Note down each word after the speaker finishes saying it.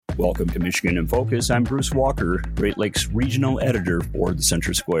Welcome to Michigan in Focus. I'm Bruce Walker, Great Lakes Regional Editor for the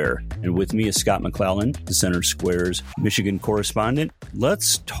Center Square. And with me is Scott McClellan, the Center Square's Michigan correspondent.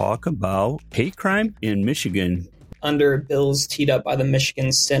 Let's talk about hate crime in Michigan. Under bills teed up by the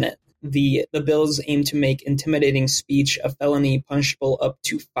Michigan Senate, the bills aim to make intimidating speech a felony punishable up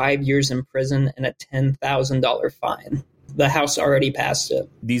to 5 years in prison and a $10,000 fine. The House already passed it.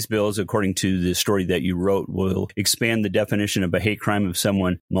 These bills, according to the story that you wrote, will expand the definition of a hate crime if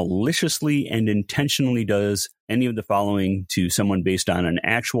someone maliciously and intentionally does any of the following to someone based on an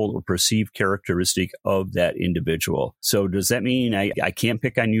actual or perceived characteristic of that individual. So does that mean I can't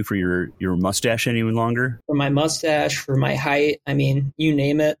pick on you for your mustache any longer? For my mustache, for my height, I mean, you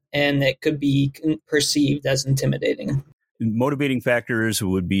name it, and it could be perceived as intimidating. Motivating factors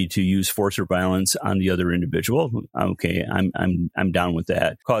would be to use force or violence on the other individual. Okay, I'm down with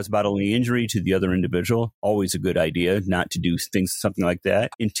that. Cause bodily injury to the other individual. Always a good idea not to do something like that.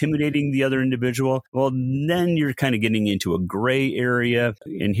 Intimidating the other individual. Well, then you're kind of getting into a gray area.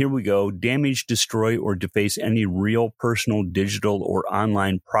 And here we go. Damage, destroy, or deface any real, personal, digital, or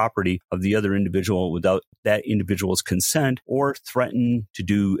online property of the other individual without that individual's consent, or threaten to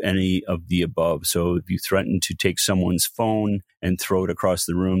do any of the above. So if you threaten to take someone's phone and throw it across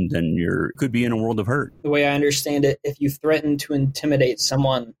the room, then you could be in a world of hurt. The way I understand it, if you threaten to intimidate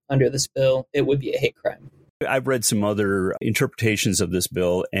someone under this bill, it would be a hate crime. I've read some other interpretations of this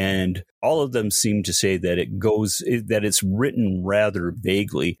bill, and all of them seem to say that it's written rather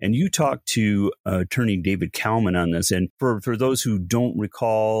vaguely. And you talked to attorney David Kalman on this. And for those who don't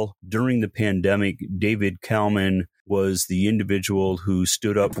recall, during the pandemic, David Kalman was the individual who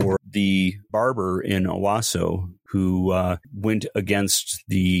stood up for the barber in Owasso who went against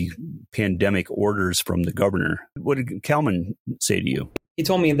the pandemic orders from the governor. What did Kalman say to you? He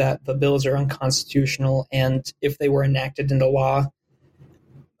told me that the bills are unconstitutional, and if they were enacted into law,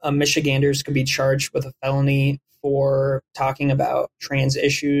 Michiganders could be charged with a felony for talking about trans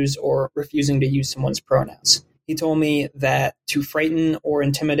issues or refusing to use someone's pronouns. He told me that to frighten or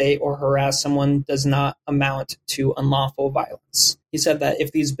intimidate or harass someone does not amount to unlawful violence. He said that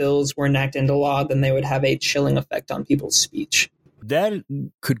if these bills were enacted into law, then they would have a chilling effect on people's speech. That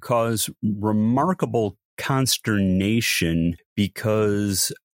could cause remarkable consternation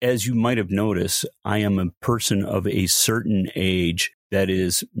because, as you might have noticed, I am a person of a certain age that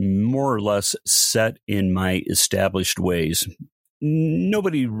is more or less set in my established ways.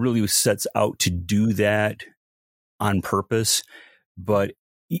 Nobody really sets out to do that on purpose, but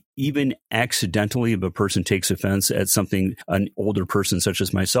even accidentally, if a person takes offense at something an older person such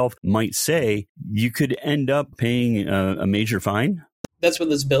as myself might say, you could end up paying a major fine. That's what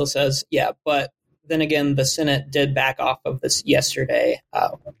this bill says, yeah. But then again, the Senate did back off of this yesterday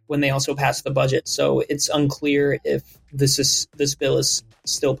when they also passed the budget. So it's unclear if this bill is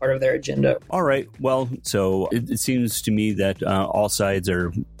still part of their agenda. All right. Well, so it seems to me that all sides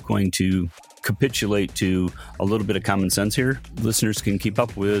are going to capitulate to a little bit of common sense here. Listeners can keep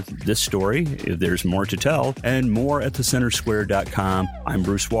up with this story if there's more to tell, and more at thecentersquare.com. I'm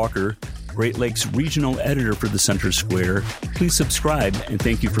Bruce Walker, Great Lakes Regional Editor for the Center Square. Please subscribe, and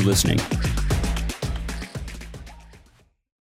thank you for listening.